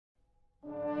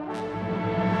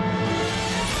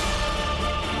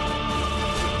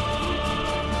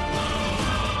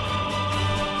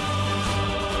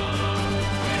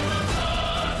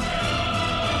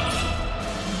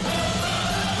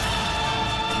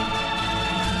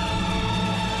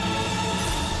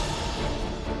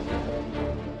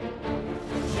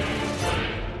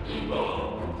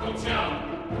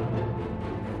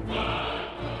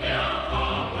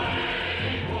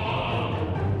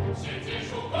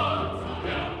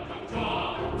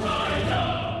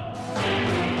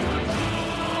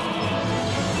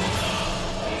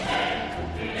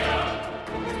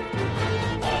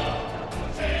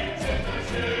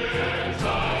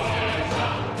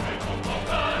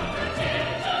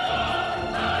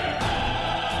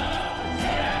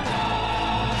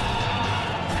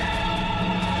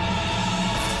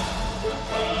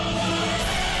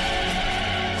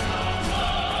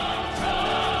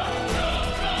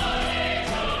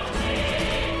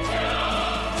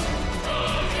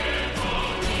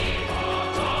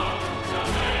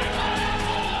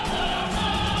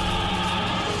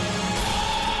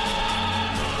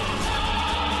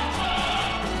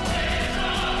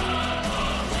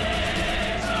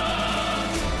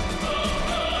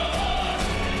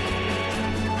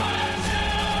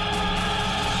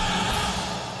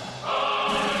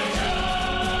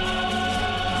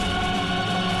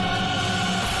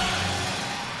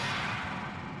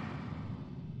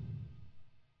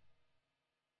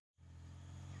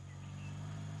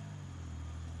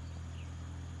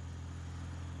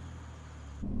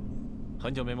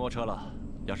很久没摸车了，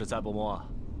要是再不摸啊，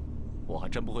我还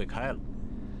真不会开了。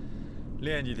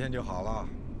练几天就好了。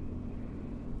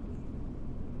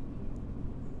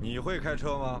你会开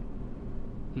车吗？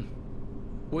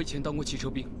我以前当过汽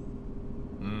车兵。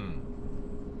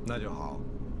那就好。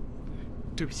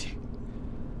对不起。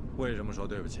为什么说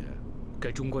对不起？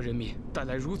给中国人民带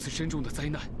来如此深重的灾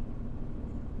难，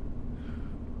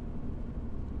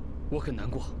我很难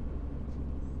过。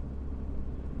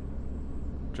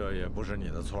这也不是你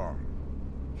的错。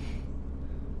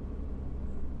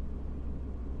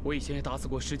我以前也打死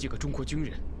过10几个中国军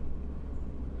人，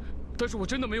但是我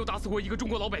真的没有打死过一个中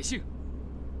国老百姓。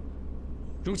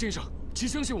荣先生，请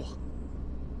相信我。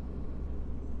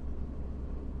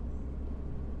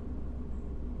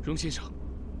荣先生，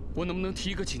我能不能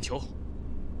提一个请求？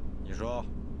你说。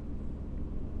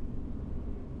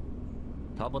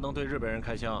他不能对日本人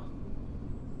开枪。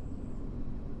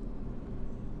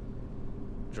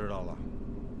知道了。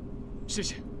谢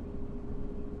谢。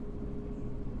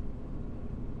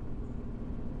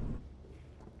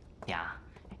娘，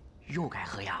又该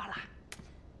喝药了。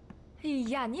哎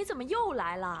呀，你怎么又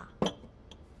来了？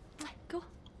来，给我。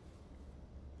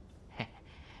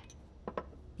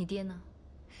你爹呢？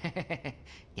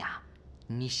娘，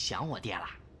你想我爹了？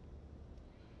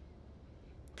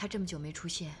他这么久没出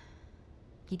现，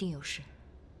一定有事。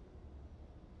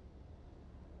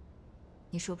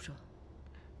你说不说？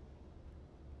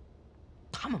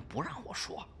他们不让我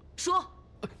说。说。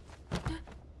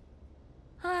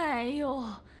哎呦，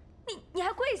你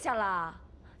还跪下了？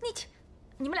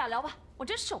你们俩聊吧，我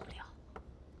真受不了。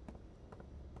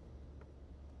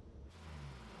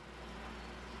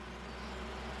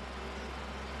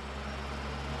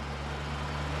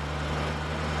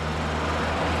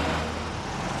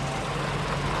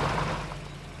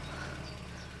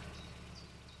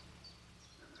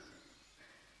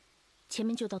前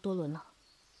面就到多伦了，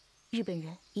日本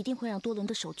人一定会让多伦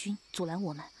的守军阻拦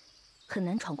我们，很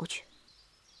难闯过去。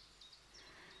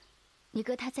你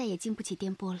哥他再也经不起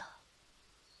颠簸了。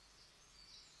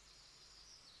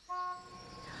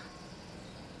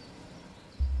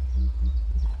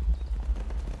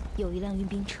有一辆运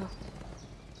兵车，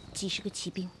几十个骑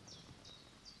兵，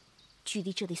距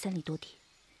离这里3里多地。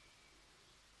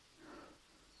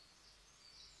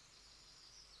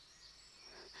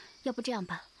要不这样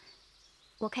吧，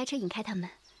我开车引开他们，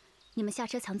你们下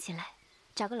车藏起来，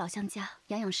找个老乡家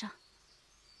养养伤。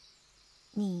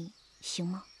你行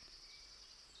吗？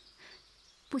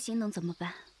不行能怎么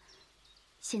办？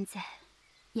现在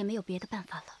也没有别的办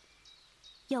法了。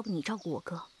要不你照顾我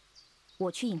哥，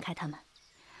我去引开他们。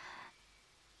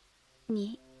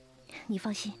你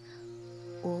放心，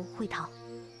我会逃。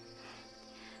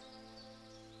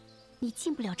你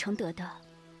进不了承德的，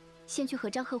先去和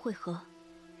张贺会合，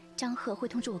张贺会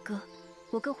通知我哥，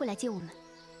我哥会来接我们。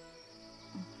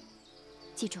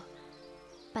记住，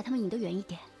把他们引得远一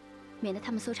点，免得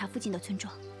他们搜查附近的村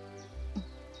庄。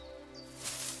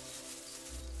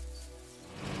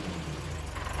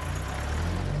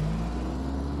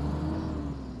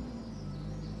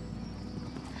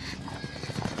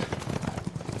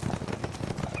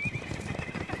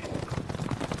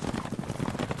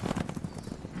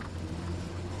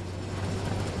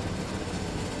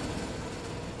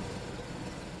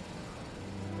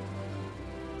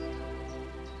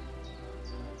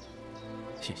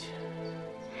谢谢。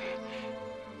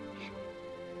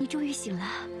你终于醒了。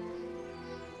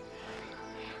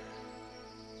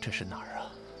这是哪儿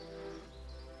啊？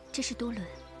这是多伦。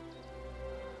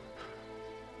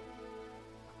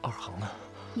二航呢？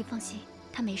你放心，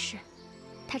他没事，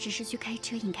他只是去开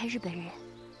车引开日本人。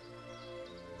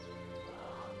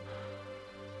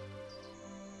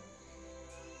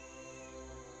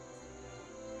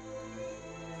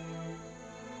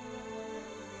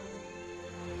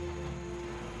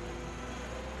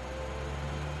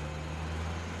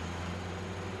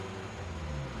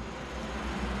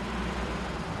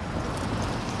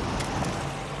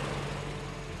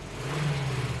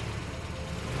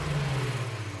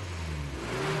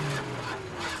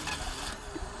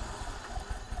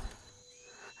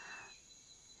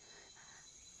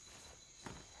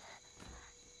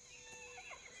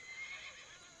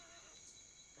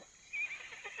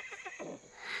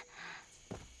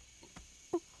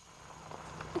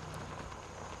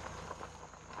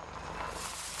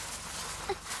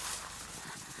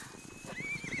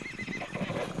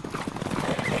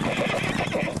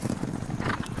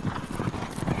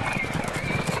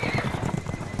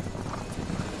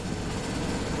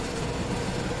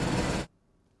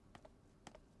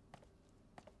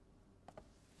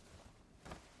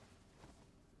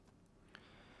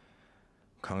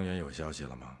康源有消息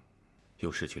了吗？又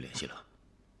失去联系了。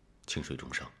清水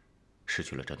重伤，失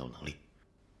去了战斗能力。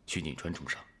徐锦川重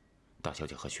伤，大小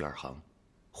姐和徐二航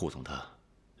护送他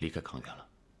离开康源了，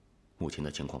目前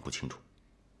的情况不清楚。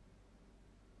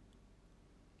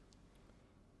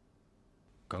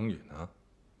耿宇呢？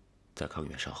在康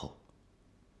源善后。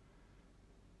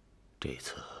这一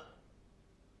次，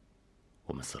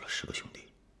我们死了10个兄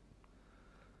弟。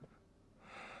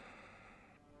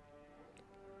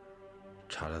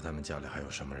查查他们家里还有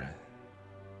什么人？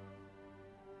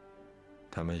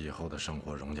他们以后的生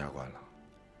活荣家关了。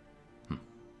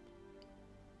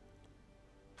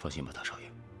放心吧，大少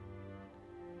爷。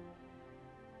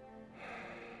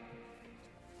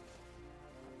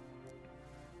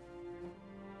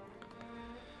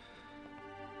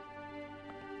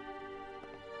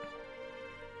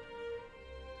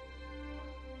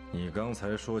你刚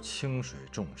才说清水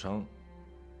重伤，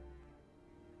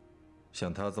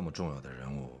像他这么重要的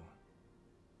人物，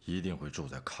一定会住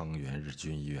在康源日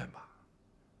军医院吧？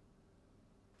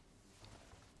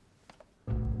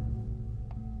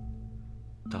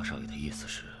大少爷的意思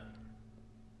是，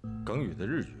耿宇的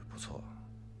日语不错，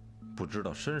不知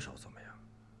道身手怎么样？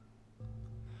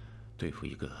对付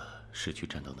一个失去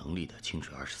战斗能力的清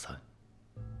水23，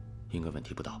应该问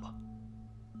题不大吧？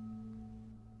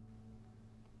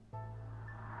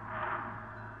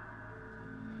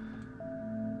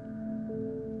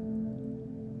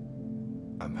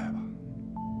安排吧。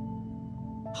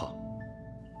好。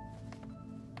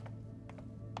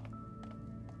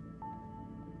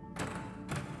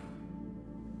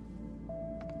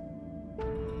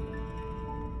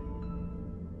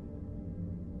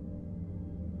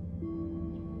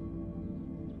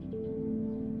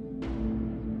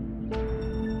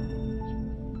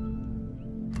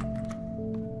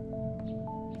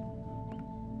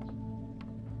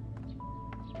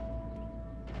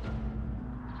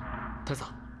太佐、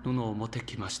布を持って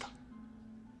きました。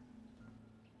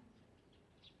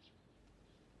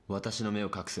私の目を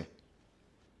隠せ。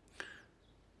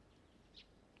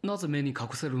なぜ目に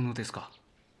隠せるのですか？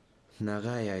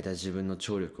長い間自分の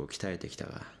聴力を鍛えてきた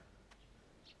が、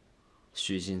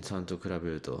主人さんと比べ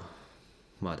ると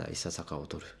まだいささか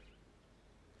劣る。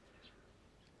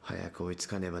早く追いつ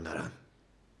かねばならん。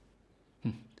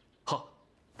は。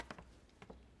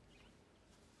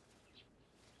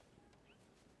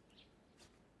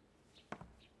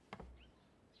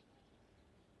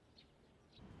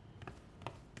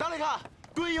誰か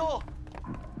軍医を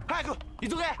早く急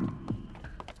げ。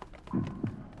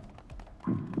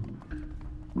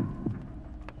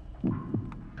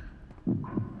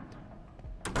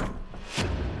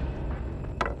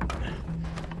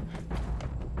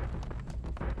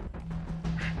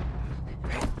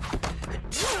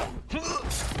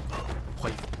欢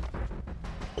迎。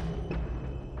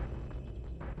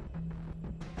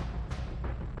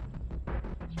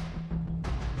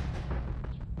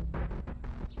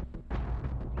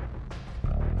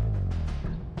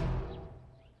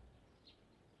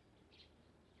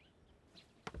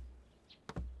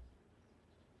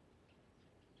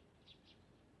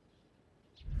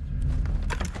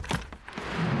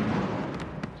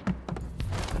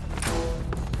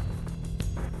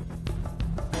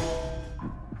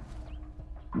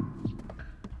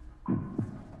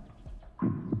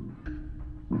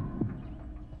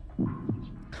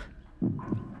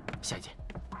下一件。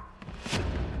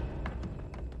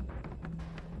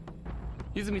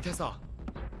泉大佐。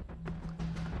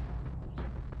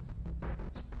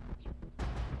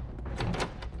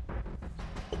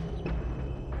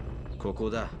ここ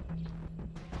だ。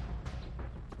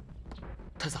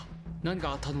大佐、何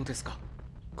があったのですか？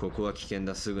ここは危険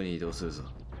だ。すぐに移動するぞ。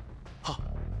は。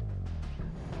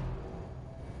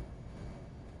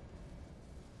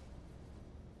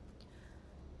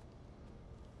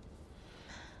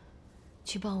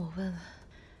去帮我问问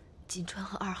锦川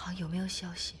和二航有没有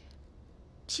消息。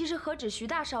其实何止徐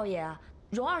大少爷啊，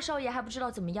荣二少爷还不知道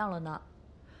怎么样了呢。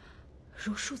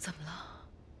榕树怎么了？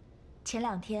前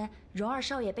2天荣二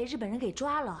少爷被日本人给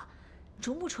抓了，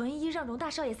荣木纯一让荣大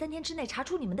少爷3天之内查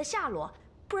出你们的下落，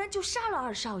不然就杀了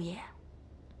二少爷。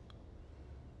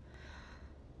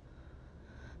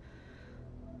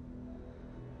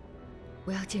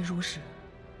我要见荣氏。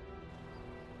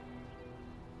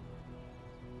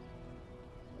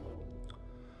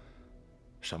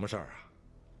什么事儿啊？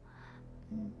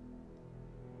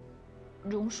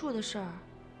榕树的事儿。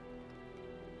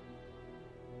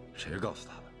谁告诉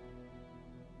他的？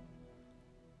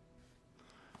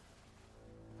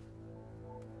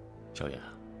小野，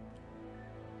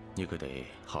你可得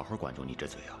好好管住你这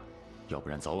嘴啊，要不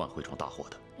然早晚会闯大祸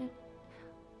的。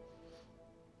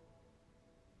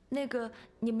那个，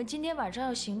你们今天晚上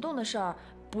要行动的事儿，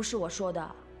不是我说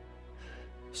的。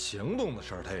行动的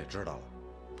事儿他也知道了。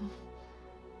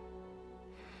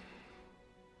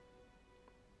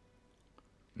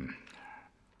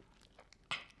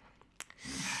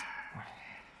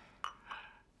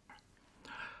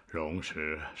荣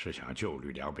石是想救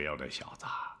吕良彪的小子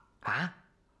啊？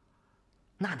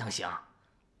那能行？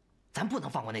咱不能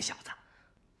放过那小子，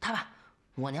他把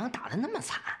我娘打得那么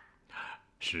惨。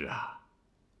是啊，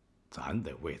咱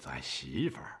得为咱媳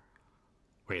妇儿，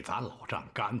为咱老丈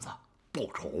杆子报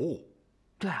仇。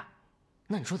对啊，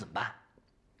那你说怎么办？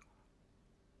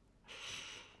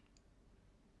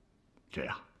这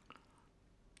样，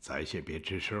咱先别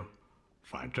吱声，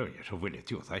反正也是为了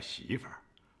救咱媳妇儿。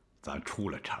 咱出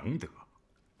了承德，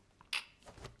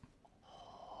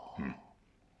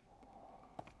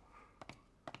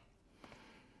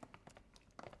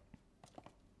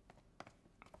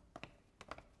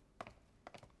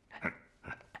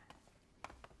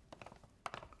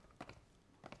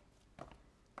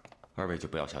二位就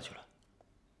不要下去了。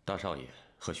大少爷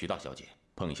和徐大小姐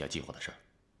碰一下计划的事儿。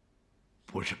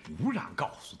不是不让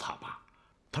告诉他吗？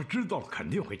他知道了肯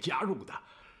定会加入的。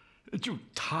 就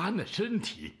他那身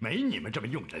体，没你们这么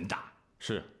用人的。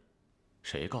是，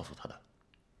谁告诉他的？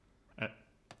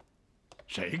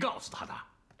谁告诉他的？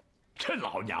这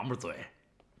老娘们嘴。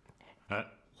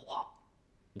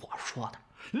我说的。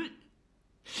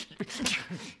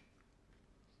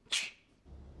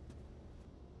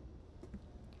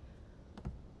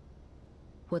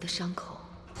我的伤口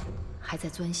还在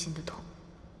钻心的痛，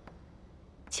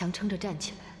强撑着站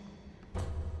起来。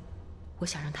我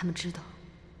想让他们知道。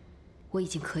 我已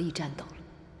经可以战斗了，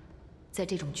在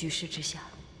这种局势之下，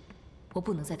我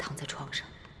不能再躺在床上。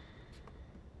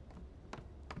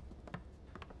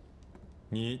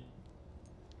你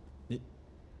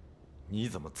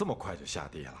怎么这么快就下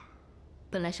地了？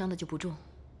本来伤的就不重，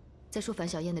再说樊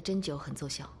小燕的针灸很奏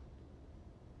效。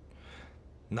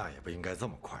那也不应该这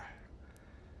么快。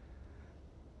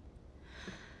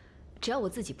只要我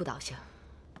自己不倒下，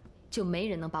就没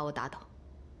人能把我打倒。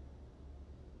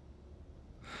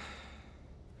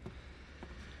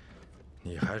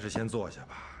 你还是先坐下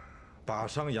吧，把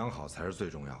伤养好才是最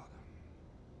重要的。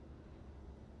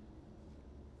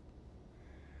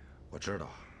我知道，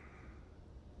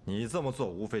你这么做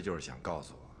无非就是想告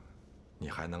诉我，你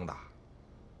还能打。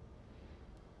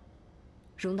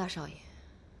荣大少爷，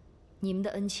你们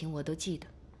的恩情我都记得，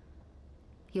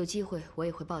有机会我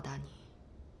也会报答你。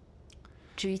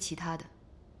至于其他的，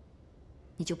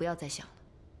你就不要再想了。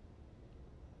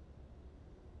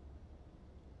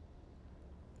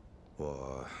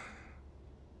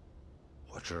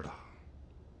 我知道，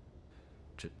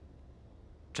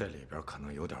这里边可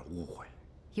能有点误会。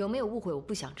有没有误会，我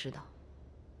不想知道。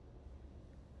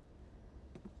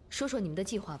说说你们的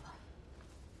计划吧，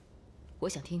我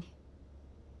想听听。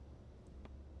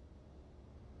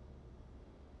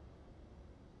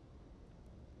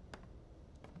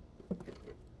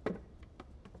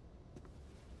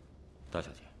大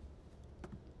小姐，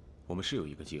我们是有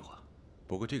一个计划，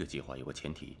不过这个计划有个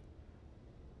前提。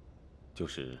 就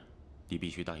是你必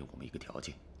须答应我们一个条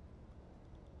件。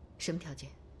什么条件？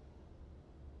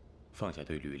放下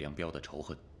对吕良彪的仇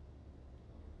恨。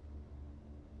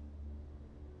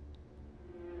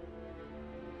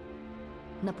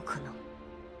那不可能。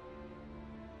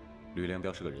吕良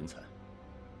彪是个人才，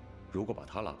如果把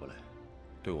他拉过来，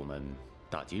对我们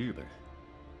打击日本人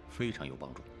非常有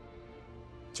帮助。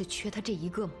就缺他这一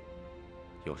个吗？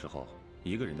有时候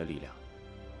一个人的力量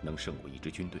能胜过一支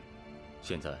军队。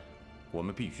现在。 我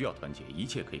们必须要团结一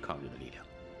切可以抗日的力量。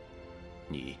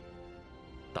你、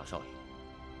大少爷、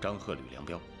张贺、吕良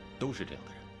彪都是这样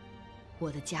的人。我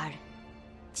的家人、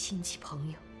亲戚、朋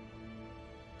友，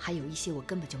还有一些我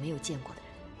根本就没有见过的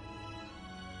人，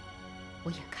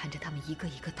我眼看着他们一个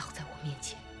一个倒在我面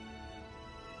前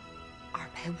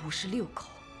，256口，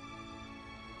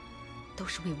都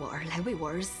是为我而来，为我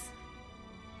而死。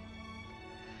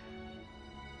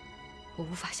我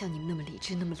无法像你们那么理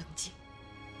智，那么冷静。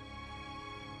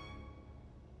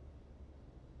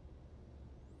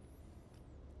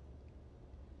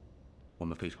 我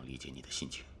们非常理解你的心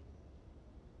情，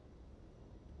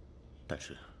但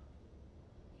是，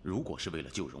如果是为了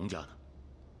救荣家呢？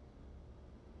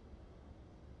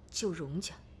救荣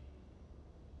家？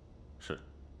是。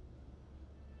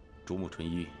竹木纯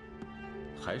一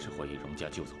还是怀疑荣家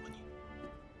救走了你，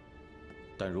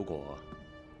但如果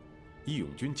义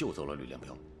勇军救走了吕良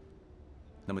彪，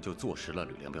那么就坐实了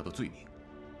吕良彪的罪名，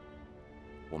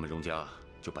我们荣家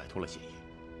就摆脱了嫌疑。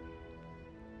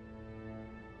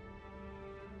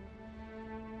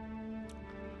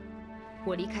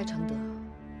 我离开承德，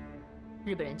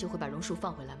日本人就会把榕树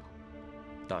放回来吗？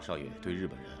大少爷对日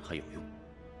本人还有用，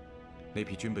那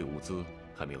批军备物资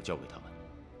还没有交给他们，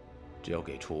只要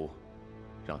给出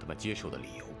让他们接受的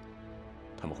理由，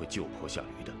他们会就坡下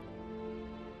驴的。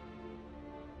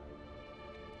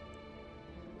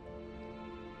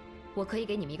我可以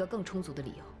给你们一个更充足的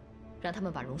理由，让他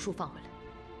们把榕树放回来。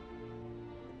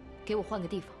给我换个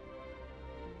地方，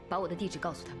把我的地址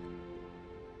告诉他们。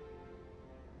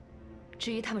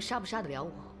至于他们杀不杀得了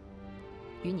我，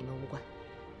与你们无关。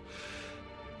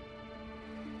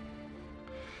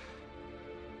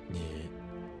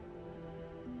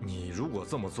你如果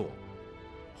这么做，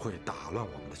会打乱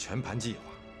我们的全盘计划。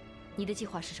你的计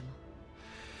划是什么？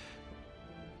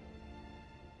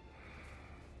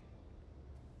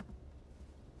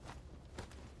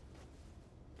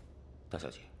大小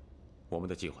姐，我们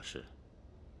的计划是，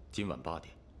今晚8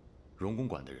点，荣公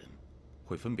馆的人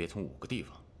会分别从5个地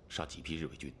方杀几批日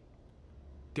伪军，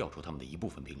调出他们的一部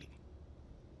分兵力。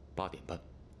8点半，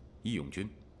义勇军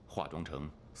化妆成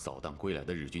扫荡归来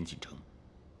的日军进城，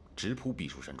直扑避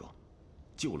暑山庄，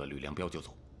救了吕良彪就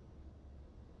走。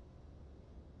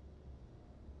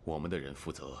我们的人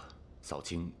负责扫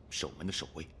清守门的守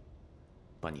卫，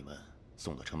把你们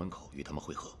送到城门口与他们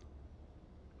会合。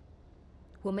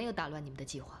我没有打乱你们的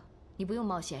计划，你不用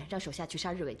冒险让手下去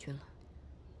杀日伪军了。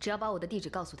只要把我的地址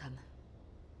告诉他们，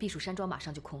避暑山庄马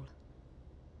上就空了，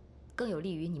更有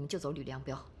利于你们救走吕良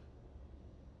彪。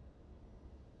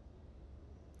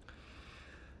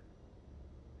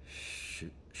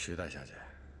徐大小姐，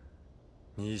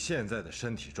你现在的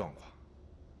身体状况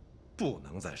不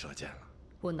能再射箭了。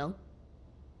我能。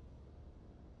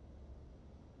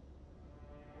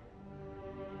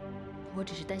我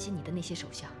只是担心你的那些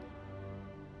手下。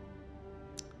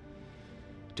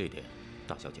这点，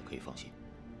大小姐可以放心。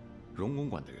荣公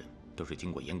馆的人都是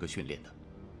经过严格训练的，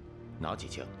拿起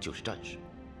枪就是战士，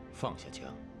放下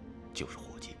枪就是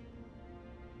伙计。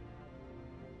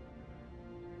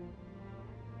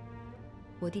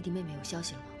我弟弟妹妹有消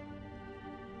息了吗？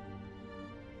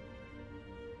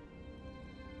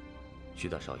徐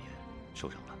大少爷受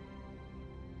伤了，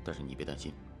但是你别担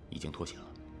心，已经脱险了。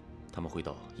他们会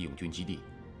到义勇军基地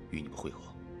与你们会合。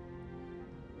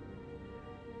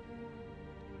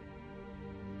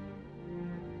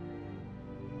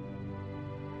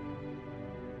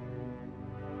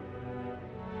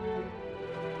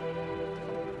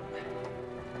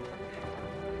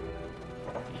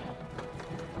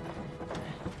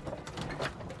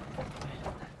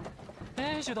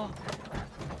哎，雪冬，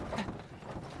哎，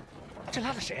这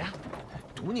拉的谁啊？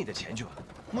赌你的钱去吧，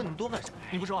问那么多干什么？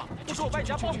你不说，不说我把你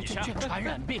家爆你去！传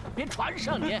染病，别传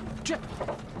上你！去，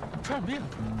传染病。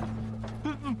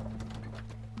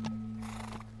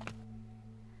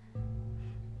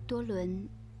多伦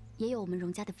也有我们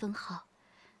荣家的分号，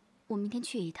我明天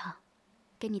去一趟，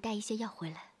给你带一些药回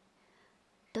来。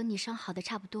等你伤好的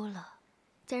差不多了，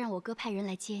再让我哥派人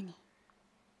来接你。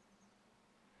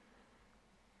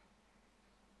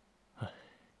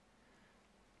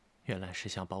原来是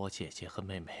想把我姐姐和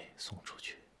妹妹送出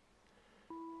去，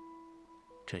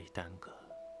这一耽搁，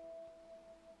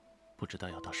不知道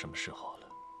要到什么时候了。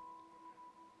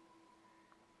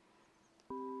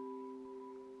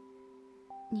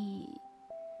你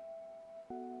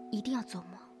一定要走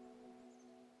吗？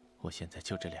我现在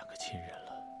就这2个亲人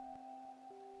了。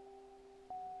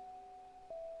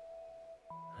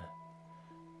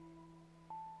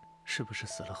是不是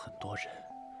死了很多人？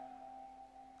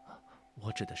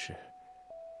我指的是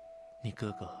你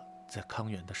哥哥在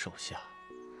康源的手下。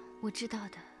我知道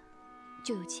的，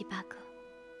就有7、8个。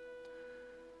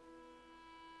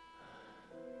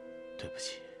对不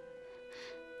起。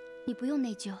你不用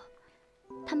内疚，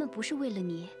他们不是为了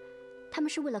你，他们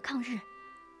是为了抗日。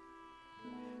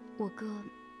我哥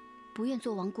不愿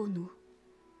做亡国奴，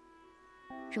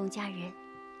荣家人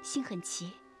心很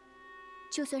齐，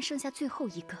就算剩下最后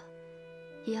一个，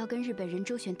也要跟日本人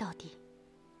周旋到底。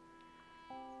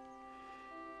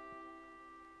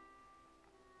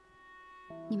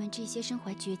你们这些身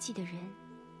怀绝技的人，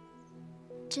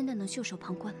真的能袖手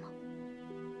旁观吗？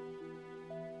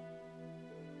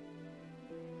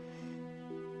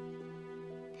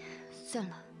算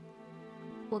了，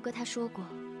我哥他说过，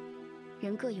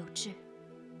人各有志，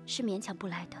是勉强不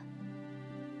来的。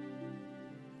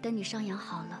等你伤养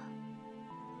好了，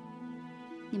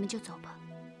你们就走吧。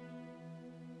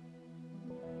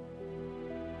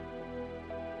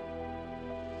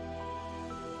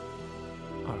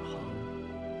2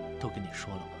行都跟你说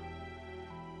了吗？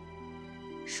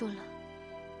说了。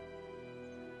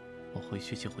我回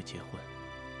去就会结婚。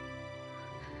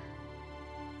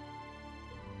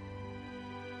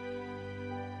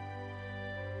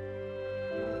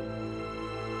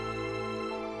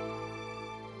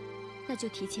那就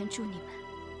提前祝你们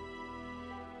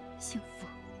幸福。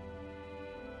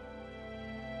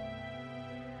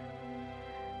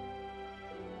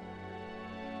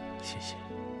谢谢。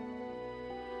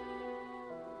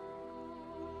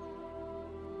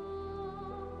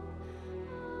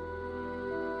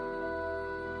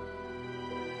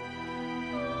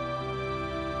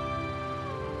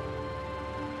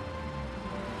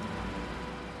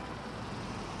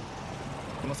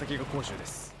この先が甲州で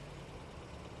す。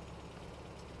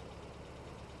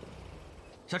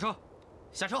下车，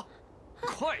下车，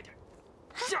快点，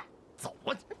下，走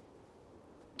啊！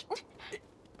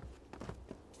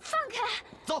放开！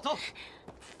走走，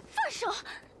放手！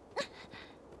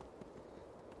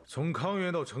从康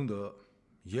源到承德，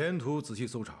沿途仔细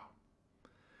搜查，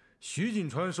徐锦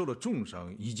川受了重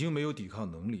伤，已经没有抵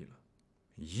抗能力了，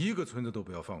一个村子都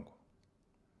不要放过。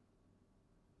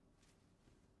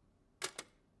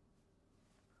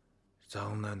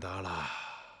张难达了，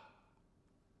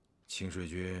清水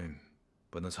军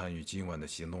不能参与今晚的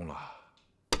行动了。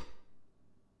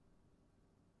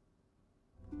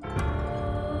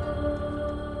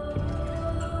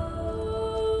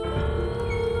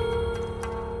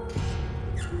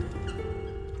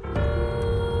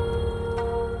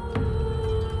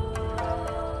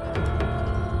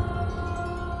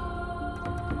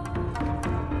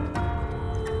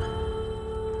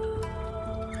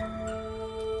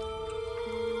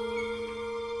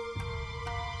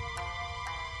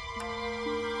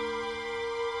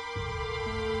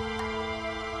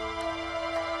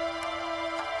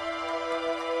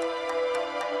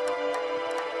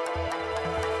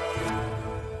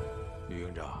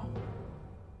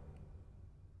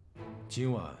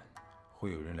今晚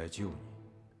会有人来救你。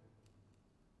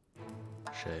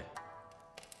谁？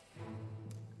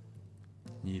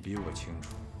你比我清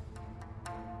楚。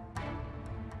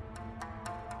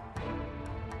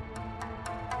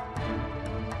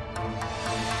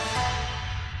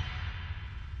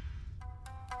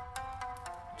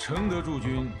承德驻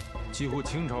军几乎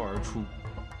倾巢而出，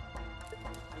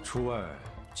出外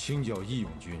清剿义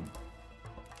勇军，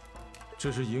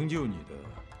这是营救你的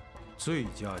最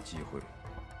佳机会。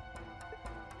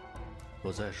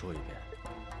我再说一遍，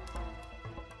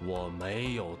我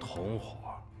没有同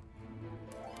伙。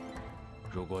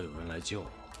如果有人来救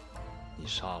我，你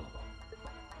杀了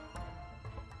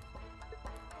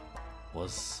我，我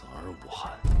死而无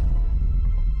憾。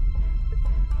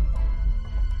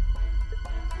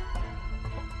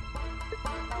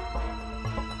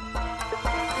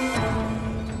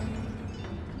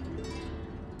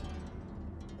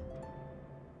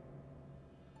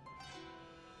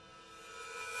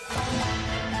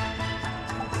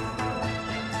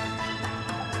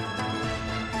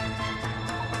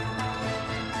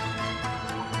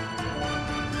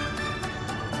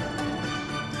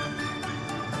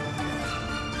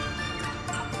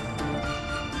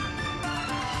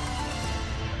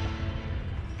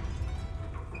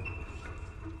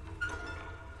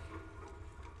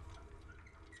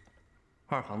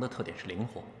二航的特点是灵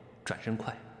活，转身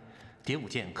快，蝶舞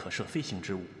剑可射飞行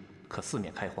之物，可四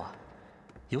面开花，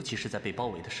尤其是在被包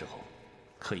围的时候，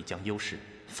可以将优势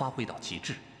发挥到极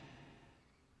致。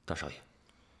大少爷，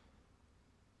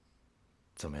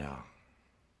怎么样？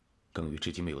耿宇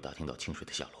至今没有打听到清水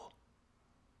的下落。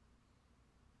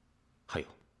还有，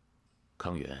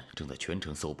康源正在全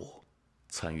城搜捕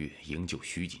参与营救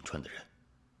徐锦川的人。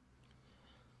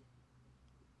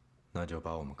那就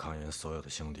把我们康源所有的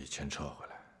兄弟全撤回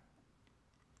来，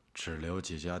只留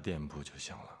几家店铺就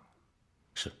行了。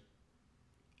是。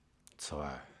此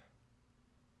外，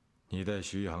你带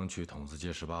徐一航去筒子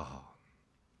街18号，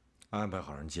安排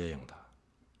好人接应他，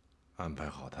安排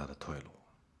好他的退路。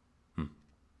嗯。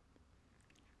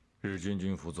日军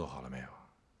军服做好了没有？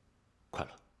快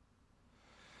了。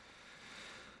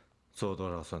做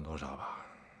多少算多少吧，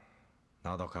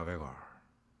拿到咖啡馆，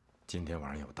今天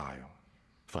晚上有大用。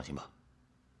放心吧。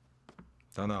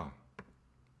等等，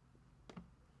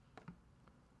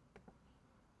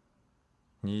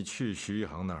你去徐一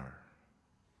航那儿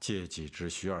借几支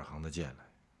徐二航的剑来。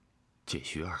借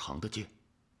徐二航的剑？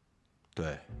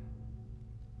对，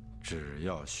只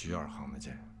要徐二航的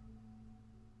剑。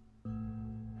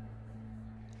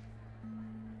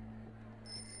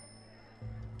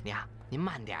娘，您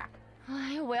慢点。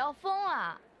哎呀，我要疯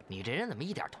了！你这人怎么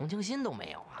一点同情心都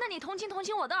没有啊？那你同情同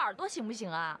情我的耳朵行不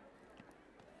行啊？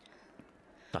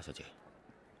大小姐，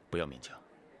不要勉强。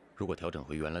如果调整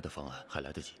回原来的方案，还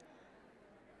来得及。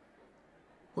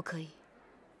我可以。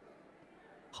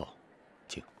好，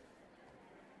请。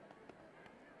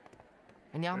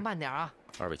娘，慢点啊！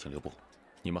二位请留步，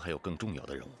你们还有更重要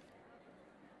的任务。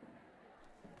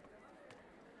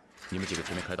你们几个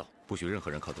前面开道。不许任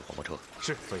何人靠近黄包车。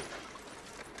是，所以。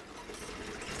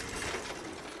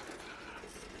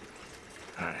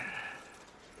哎，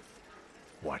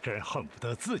我真恨不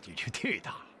得自己去替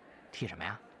他。替什么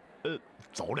呀？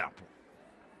走2步。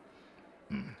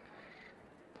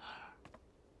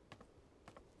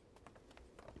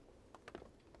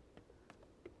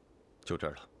就这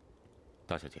儿了，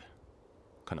大小姐，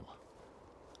看到吗？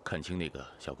看清那个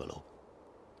小阁楼。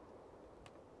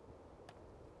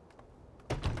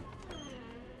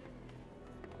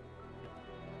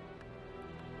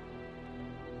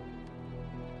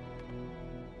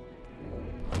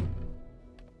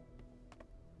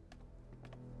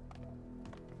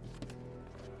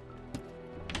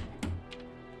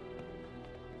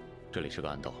这里是个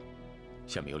暗道，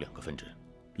下面有2个分支，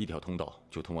一条通道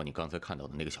就通往你刚才看到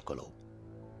的那个小阁楼。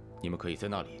你们可以在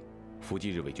那里伏击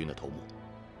日伪军的头目，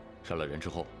杀了人之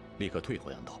后立刻退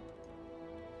回暗道。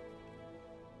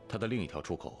它的另一条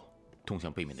出口通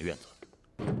向背面的院子，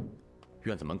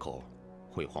院子门口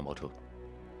会有黄包车，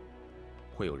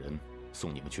会有人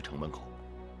送你们去城门口。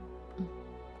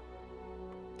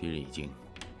敌人已经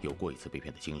有过一次被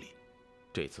骗的经历，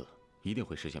这次一定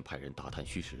会实现派人打探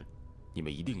虚实。你们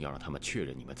一定要让他们确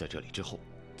认你们在这里之后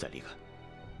再离开。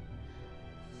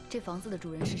这房子的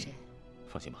主人是谁？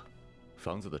放心吧，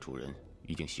房子的主人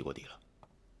已经洗过底了。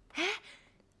哎，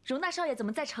荣大少爷怎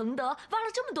么在承德挖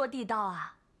了这么多地道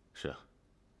啊？是啊，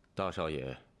大少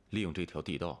爷利用这条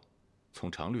地道，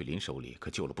从常绿林手里可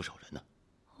救了不少人呢。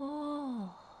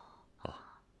哦。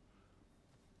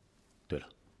对了，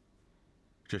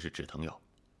这是止疼药，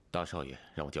大少爷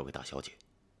让我交给大小姐，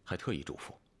还特意嘱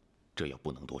咐，这药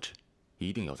不能多吃。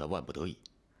一定要在万不得已、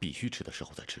必须吃的时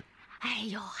候再吃。哎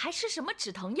呦，还吃什么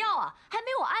止疼药啊？还没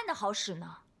我按的好使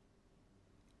呢。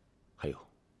还有，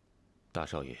大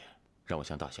少爷让我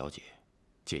向大小姐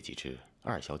借几支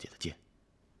2小姐的剑。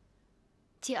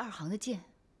借2行的剑？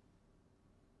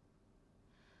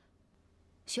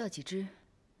需要几支？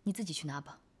你自己去拿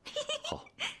吧。好，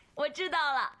我知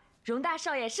道了，荣大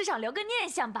少爷是想留个念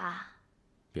想吧？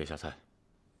别瞎猜，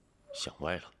想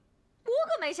歪了。我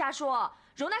可没瞎说。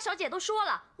荣大小姐都说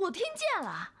了，我听见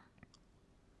了。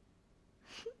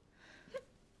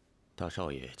大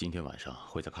少爷今天晚上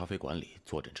会在咖啡馆里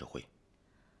坐镇指挥。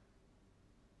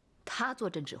他坐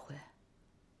镇指挥？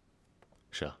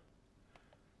是啊，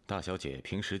大小姐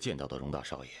平时见到的荣大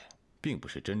少爷，并不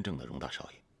是真正的荣大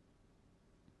少爷。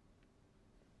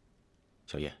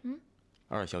小燕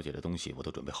，2小姐的东西我都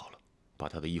准备好了，把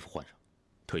她的衣服换上，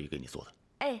特意给你做的。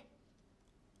哎，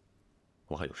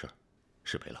我还有事儿，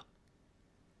失陪了。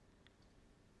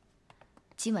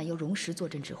今晚由荣石坐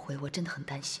镇指挥，我真的很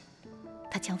担心。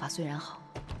他枪法虽然好，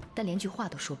但连句话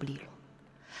都说不利落。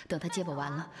等他结巴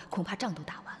完了，恐怕仗都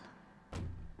打完了。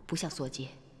不像索杰，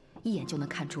一眼就能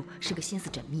看出是个心思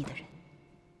缜密的人。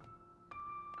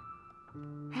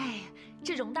哎，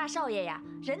这荣大少爷呀，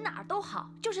人哪儿都好，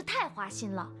就是太花心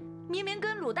了。明明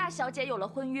跟鲁大小姐有了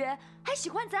婚约，还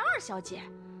喜欢咱2小姐。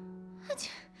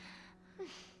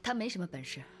他没什么本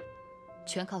事，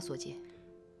全靠索杰。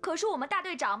可是我们大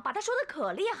队长把他说的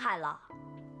可厉害了。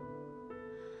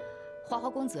花花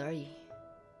公子而已，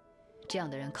这样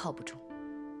的人靠不住。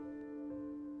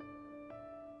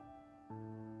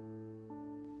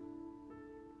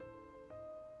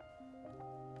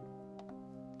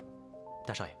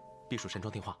大少爷，避暑山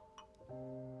庄电话。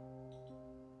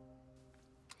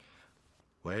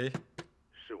喂，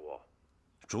是我，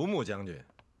竹木将军，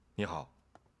你好。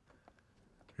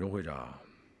荣会长，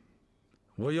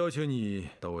我邀请你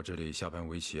到我这里下盘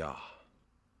围棋啊。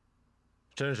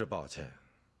真是抱歉，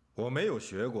我没有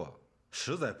学过，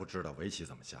实在不知道围棋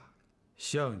怎么下。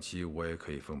象棋我也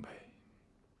可以奉陪。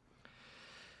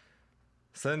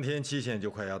3天期限就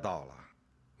快要到了，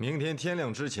明天天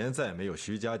亮之前再没有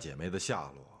徐家姐妹的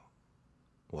下落，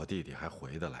我弟弟还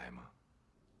回得来吗？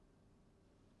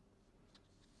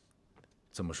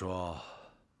怎么说？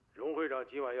荣会长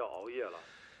今晚要熬夜了。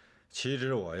岂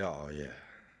止我要熬夜，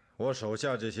我手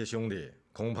下这些兄弟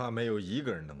恐怕没有一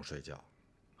个人能睡觉。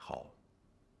好，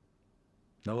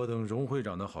那我等荣会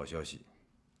长的好消息。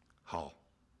好，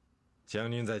将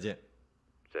军再见。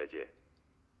再见。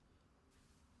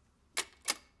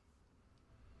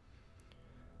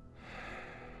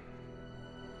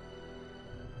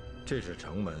这是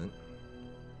城门，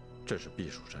这是避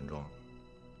暑山庄，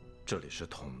这里是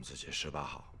筒子街18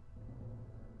号。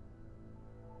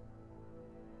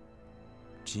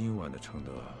今晚的承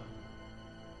德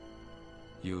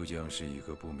又将是一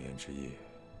个不眠之夜。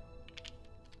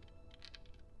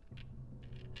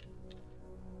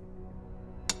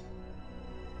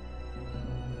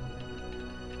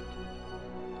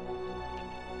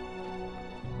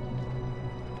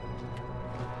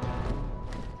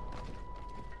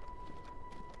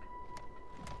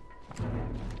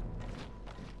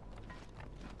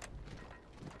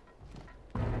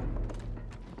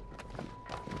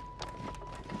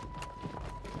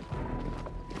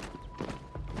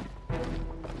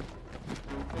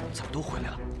都回来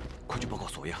了，快去报告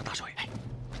索爷和大少爷。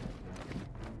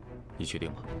你确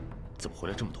定吗？怎么回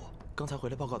来这么多？刚才回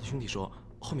来报告的兄弟说，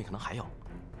后面可能还有。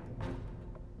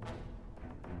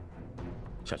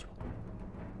下去吧。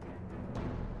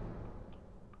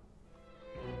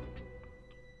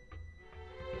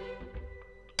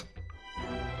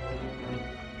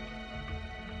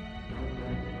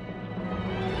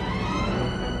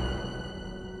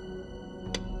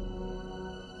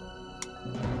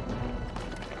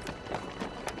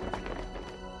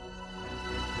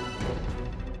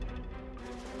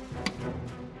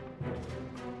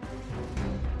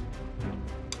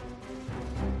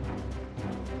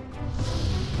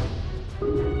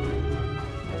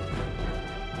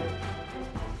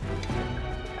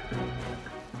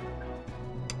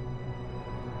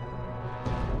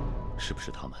是不是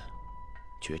他们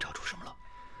觉察出什么了？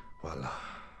完了，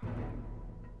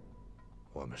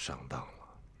我们上当了。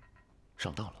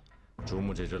上当了？竹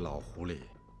木这只老狐狸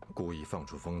故意放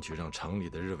出风去，让城里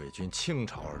的日伪军倾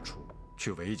巢而出，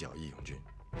去围剿义勇军，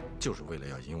就是为了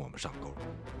要引我们上钩。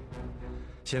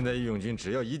现在义勇军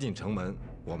只要一进城门，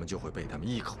我们就会被他们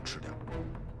一口吃掉。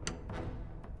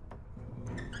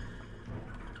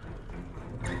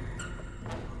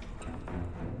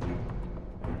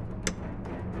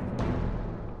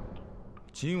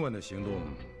今晚的行动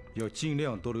要尽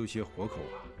量多留些活口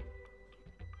啊！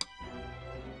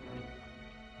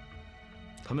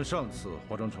他们上次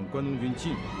化妆成关东军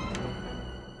进来，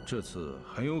这次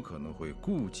很有可能会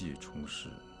故技重施，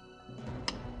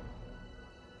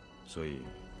所以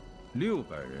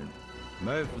600人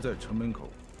埋伏在城门口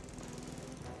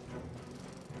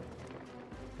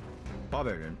，800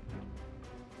人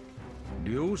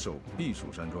留守避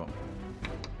暑山庄。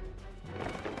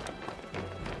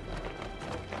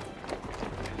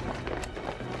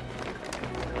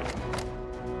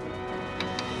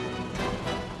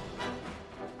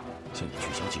现在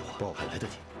取消计划还来得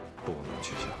及，不能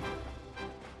取消，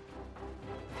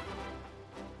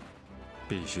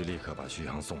必须立刻把徐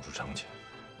航送出城去，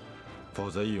否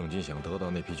则义勇军想得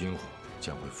到那批军火，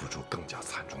将会付出更加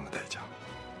惨重的代价。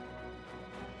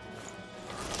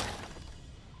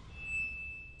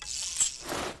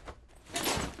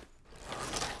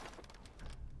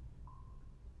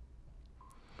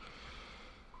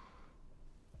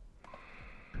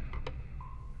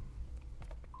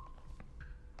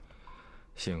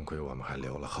幸亏我们还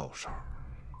留了后手。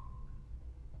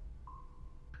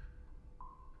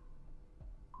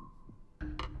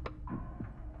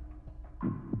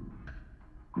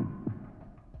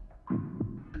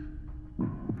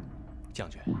将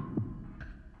军，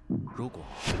如果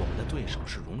我们的对手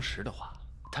是荣石的话，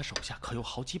他手下可有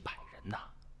好几百人呢。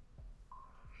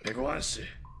没关系，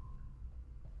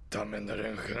他们的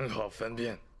人很好分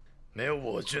辨，没有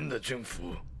我军的军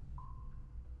服。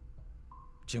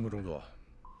经过中佐，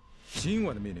今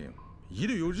晚的命令一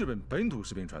律由日本本土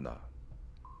士兵传达，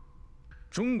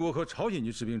中国和朝鲜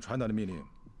籍士兵传达的命令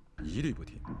一律不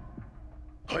听。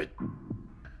嗨。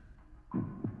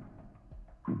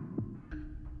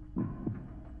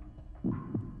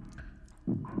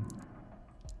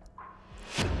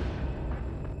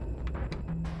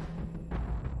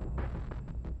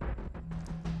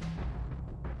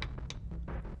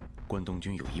关东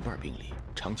军有1半兵力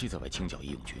长期在外清剿义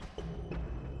勇军，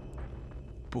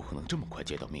不可能这么快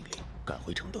接到命令赶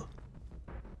回承德。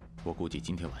我估计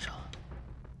今天晚上，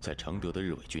在承德的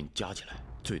日伪军加起来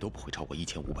最多不会超过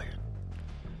1500人。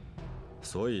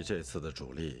所以这次的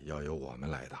主力要由我们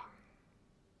来打。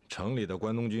城里的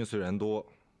关东军虽然多，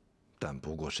但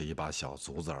不过是一把小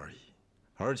卒子而已，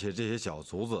而且这些小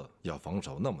卒子要防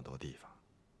守那么多地方，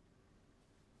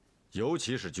尤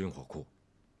其是军火库。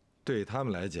对他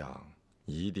们来讲，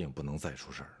一定不能再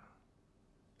出事儿了。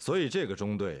所以这个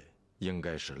中队应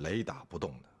该是雷打不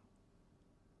动的。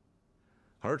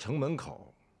而城门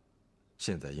口，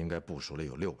现在应该部署了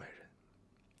有600人，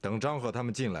等张贺他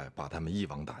们进来，把他们一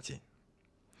网打尽。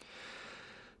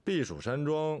避暑山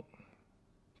庄，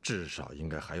至少应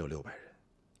该还有600人。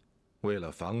为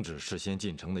了防止事先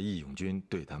进城的义勇军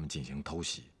对他们进行偷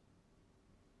袭，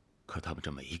可他们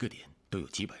这每一个点都有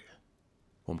几百人，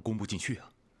我们攻不进去啊。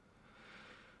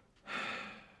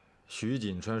徐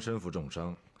锦川身负重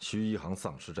伤，徐一航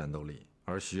丧失战斗力，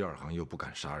而徐二航又不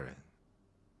敢杀人。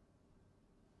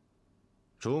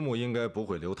竹木应该不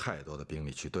会留太多的兵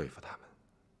力去对付他们，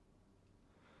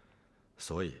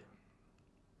所以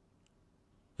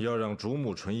要让竹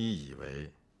木纯一以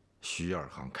为徐二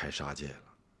航开杀戒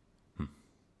了。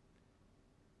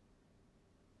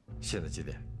现在几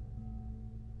点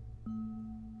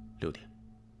？6点。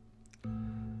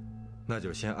那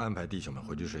就先安排弟兄们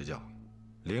回去睡觉，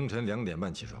凌晨2点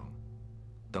半起床，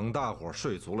等大伙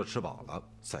睡足了、吃饱了，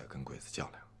再跟鬼子较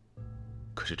量。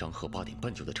可是张贺8点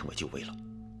半就得成为就位了。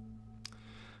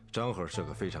张贺是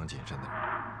个非常谨慎的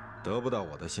人，得不到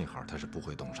我的信号，他是不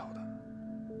会动手的。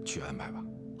去安排吧。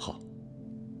好。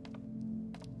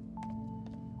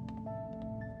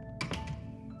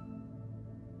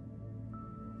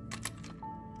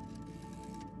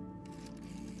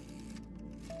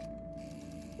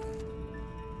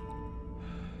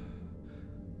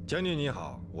将军你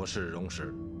好，我是荣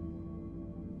师。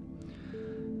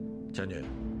将军，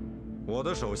我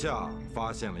的手下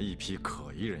发现了一批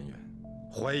可疑人员，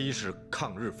怀疑是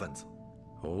抗日分子。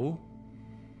哦，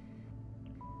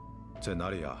在哪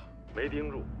里啊？没盯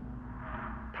住，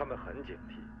他们很警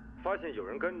惕，发现有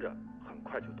人跟着，很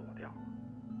快就躲掉。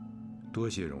多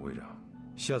谢荣会长，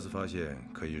下次发现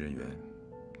可疑人员，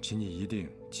请你一定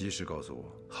及时告诉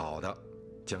我。好的，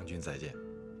将军再见。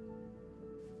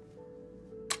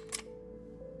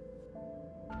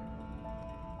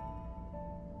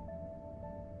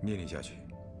命令下去，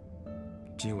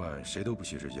今晚谁都不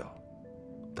许睡觉，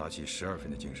打起12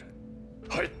分的精神。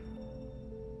嘿，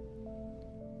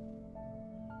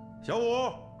小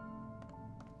五，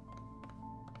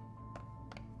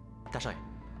大少爷，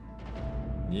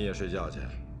你也睡觉去，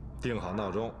定好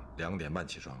闹钟，2点半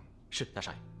起床。是，大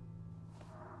少爷。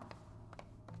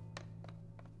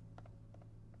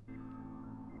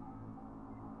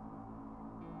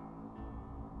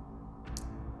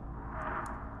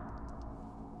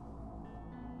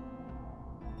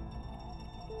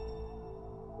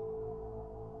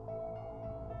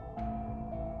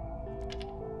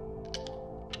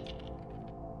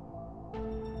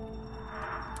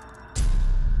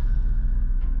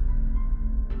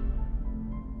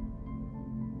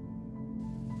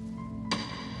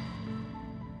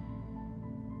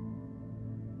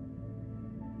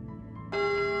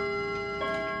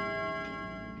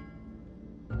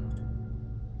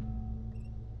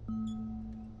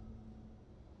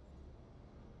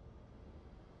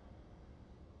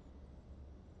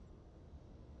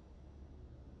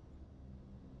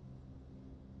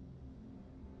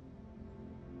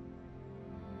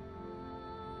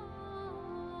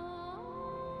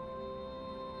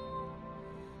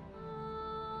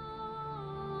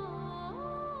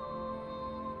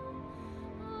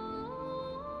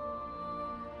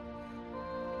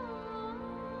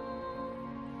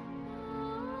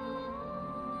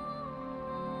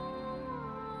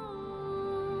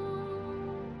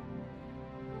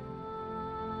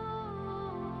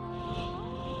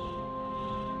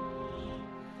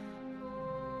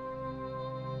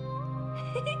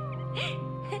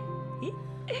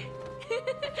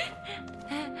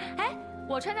哎，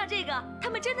我穿上这个，他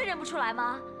们真的认不出来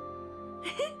吗？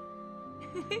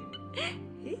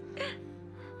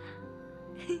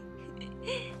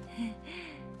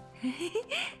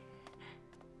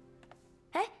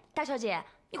哎，大小姐，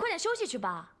你快点休息去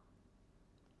吧。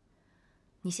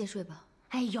你先睡吧。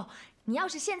哎呦，你要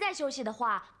是现在休息的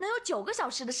话，能有9个小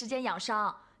时的时间养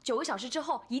伤，9个小时之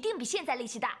后一定比现在力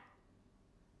气大。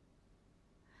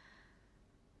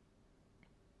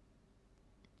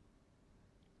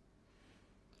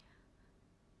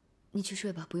你去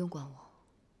睡吧，不用管我。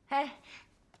哎，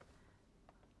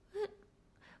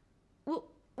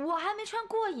我还没穿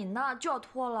过瘾呢，就要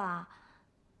脱了。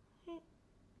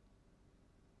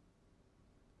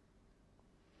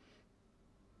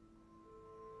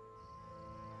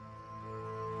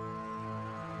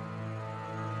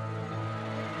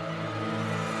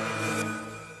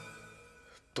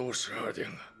都12点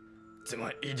了，怎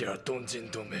么一点动静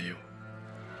都没有？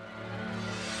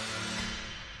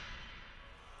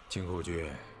今后军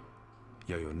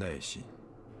要有耐心。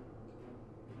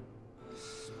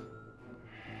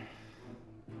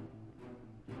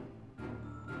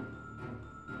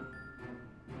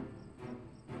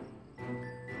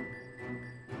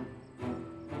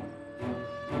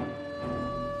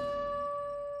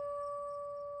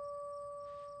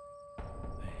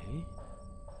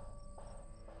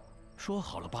说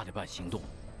好了8点半行动，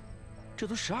这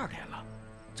都12点了，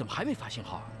怎么还没发信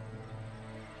号？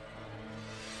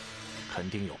肯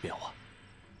定有变化，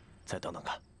再等等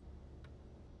看。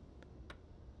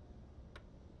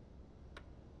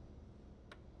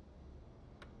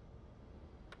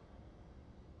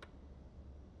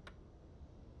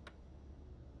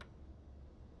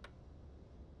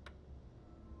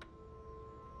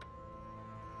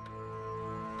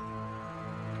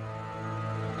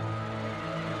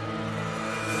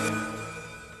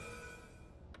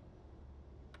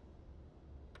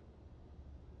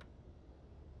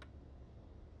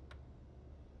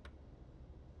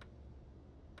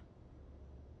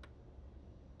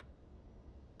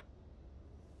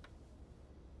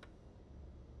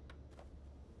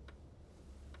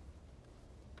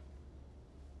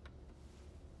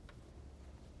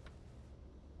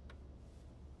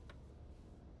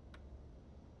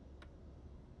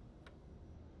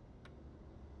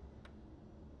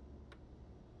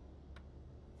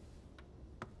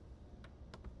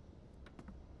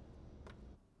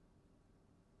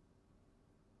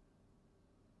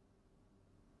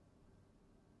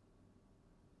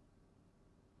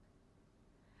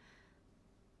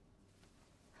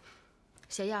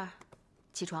小燕儿，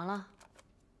起床了。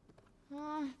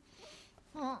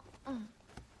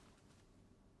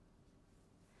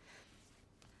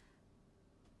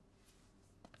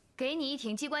给你一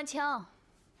挺机关枪。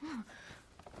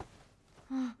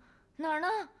哪儿呢？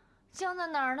枪在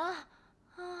哪儿呢？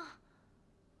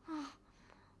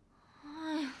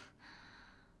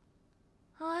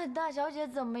哎，大小姐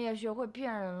怎么也学会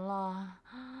骗人了？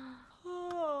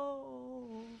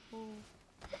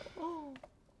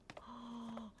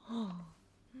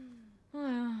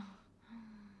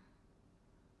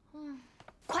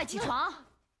快起床！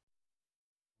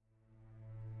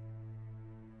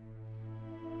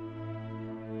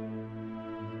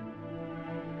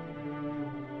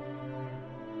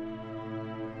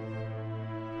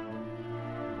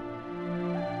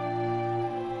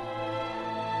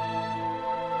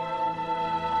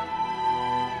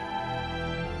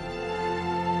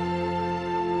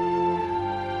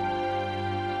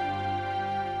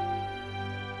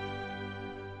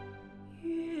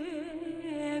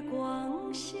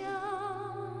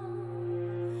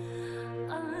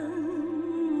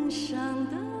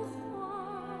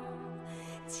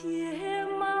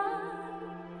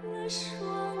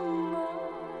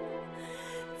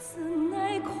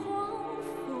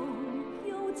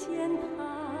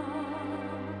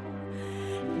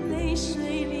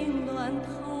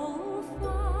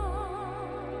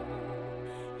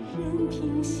任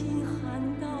凭心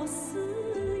寒到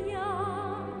嘶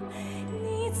哑，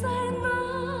你在哪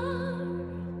儿？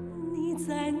你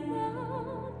在哪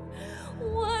儿？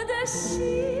我的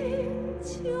心。